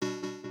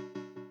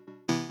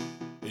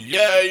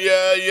Yeah,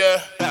 yeah,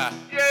 yeah.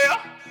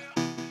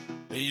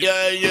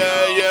 Yeah.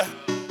 Yeah.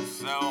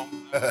 So,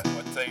 I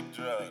take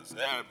drugs.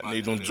 I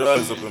need them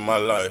drugs up in my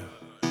life.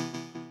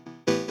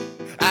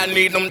 I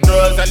need them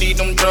drugs, I need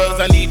them drugs,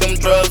 I need them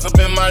drugs up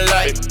in my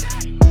life.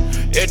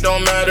 It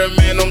don't matter,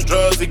 man, them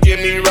drugs to get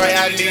me right.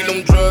 I need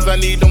them drugs, I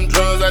need them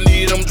drugs, I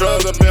need them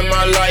drugs up in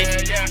my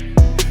life.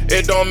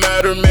 It don't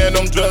matter, man,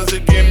 them drugs to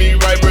get me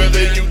right.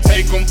 Whether you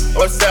take them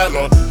or sell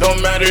them,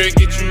 don't matter, it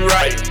get you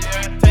right.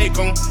 Take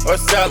them or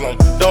sell them,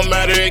 don't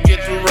matter, it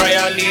get you right.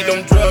 I need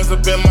them drugs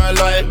up in my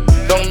life,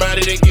 don't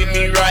matter, they get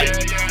me right.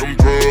 Them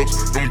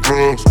drugs,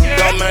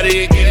 don't matter,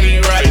 it get me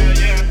right.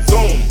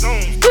 Zoom.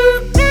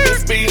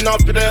 Speeding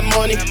off to that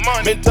money.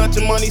 Been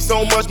touching money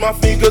so much, my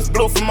fingers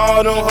blue from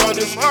all them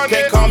hundreds.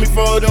 Can't call me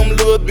for them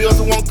little bills,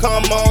 it won't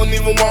come, I don't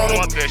even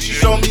want them. She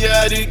show me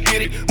how to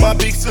get it, my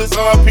big sis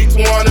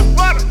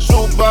RP200.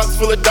 Shoebox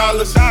full of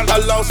dollars, I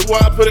lost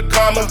where I put a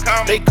comma.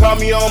 They call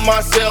me on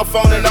my cell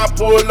phone and I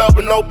pull up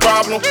with no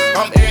problem.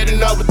 I'm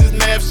adding up with this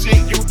math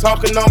shit, you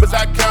talking numbers,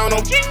 I count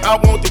them. I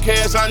want the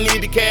cash, I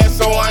need the cash,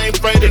 so I ain't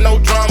afraid of no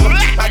drama.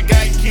 I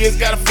got kids,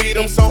 gotta feed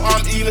them, so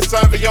I'm even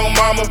serving your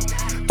mama.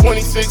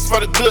 26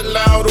 for the good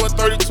loud or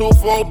 32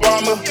 for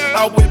Obama.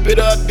 I whip it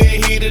up,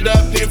 then heat it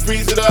up, then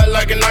freeze it up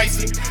like an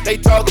icy. They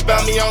talk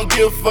about me, I don't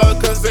give a fuck,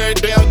 cause every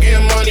day I'm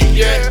getting money,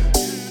 yeah.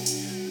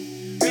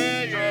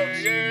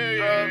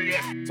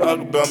 Talk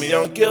about me, I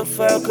don't give a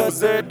fuck,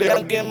 cause every day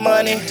I'm getting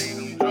money.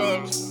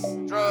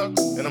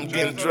 And I'm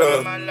getting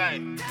drugs,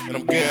 and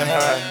I'm getting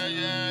high,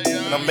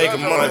 and I'm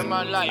making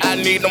money. I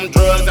need them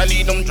drugs, I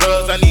need them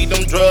drugs, I need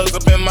them drugs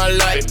up in my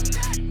life.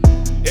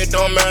 It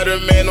don't matter,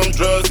 man, them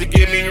drugs to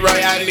get me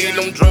right. I need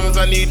them drugs,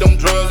 I need them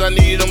drugs, I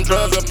need them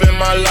drugs up in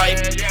my life.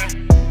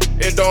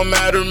 It don't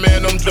matter,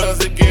 man, them drugs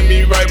to get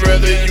me right.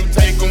 Whether you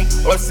take them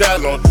or sell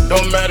them,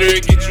 don't matter,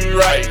 it get you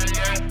right.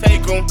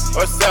 Take them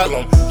or sell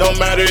them, don't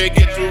matter, it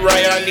get you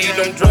right. I need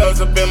them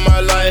drugs up in my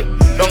life,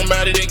 don't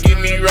matter, they get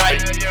me right.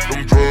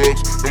 them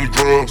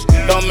drugs,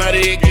 Don't matter,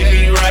 it get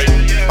me right.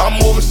 I'm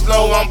moving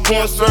slow, I'm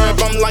pouring syrup,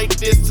 I'm like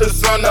this till the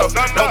sun up.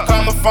 Don't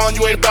call my phone,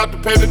 you ain't about to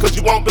pay me, cause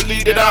you won't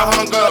believe that I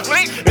hung up.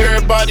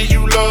 Everybody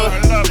you love,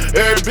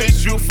 every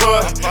bitch you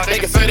fuck. They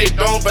can say they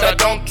don't, but I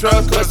don't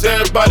trust, cause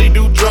everybody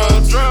do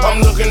drugs.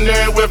 I'm looking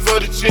everywhere for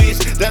the cheese,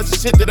 that's the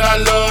shit that I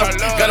love.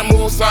 Gotta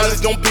move silence,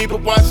 them people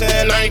watching,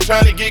 and I ain't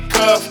trying to get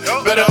cuffed.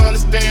 Better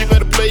understand,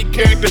 better play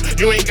character,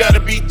 you ain't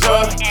gotta be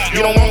tough. You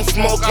don't want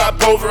smoke, I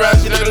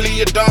pulverize you, that'll leave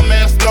your dumb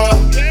ass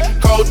numb.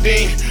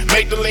 Codeine,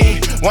 make the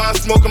lean, while I'm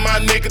smoking my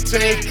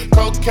nicotine.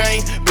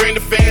 Cocaine, bring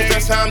the fans,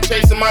 that's how I'm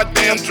chasing my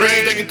damn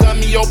dreams. They can cut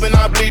me open,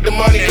 I bleed the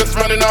money, just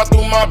running out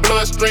through my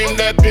bloodstream.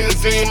 That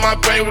benzene, my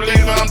pain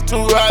reliever, I'm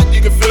too hot,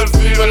 you can feel the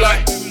fever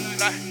like.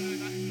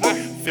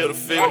 Feel the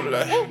fever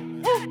like.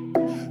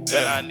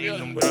 Yeah, I need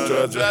them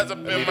drugs up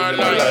in my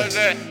life.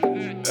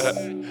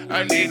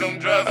 I need them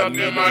drugs up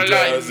in my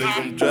life. I need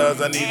them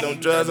drugs, I need them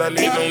drugs, I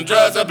need them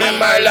drugs up in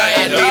my life.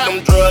 I need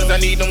them drugs, I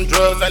need them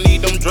drugs, I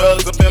need them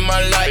drugs up in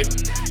my life.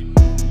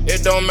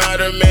 It don't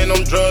matter, man,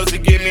 them drugs to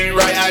get me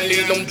right. I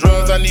need them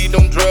drugs, I need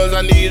them drugs,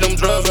 I need them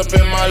drugs up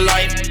in my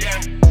life.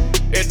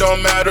 It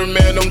don't matter,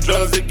 man, them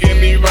drugs to get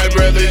me right.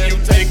 Whether you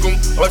take them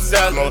or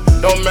sell them,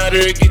 don't matter,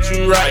 it get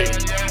you right.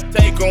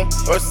 Take them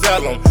or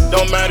sell them,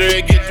 don't matter,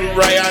 it get you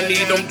right. I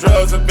need them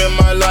drugs up in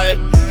my life,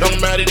 don't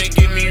matter, they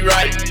get me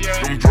right.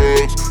 them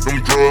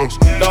drugs,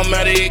 Don't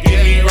matter, it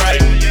get me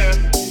right.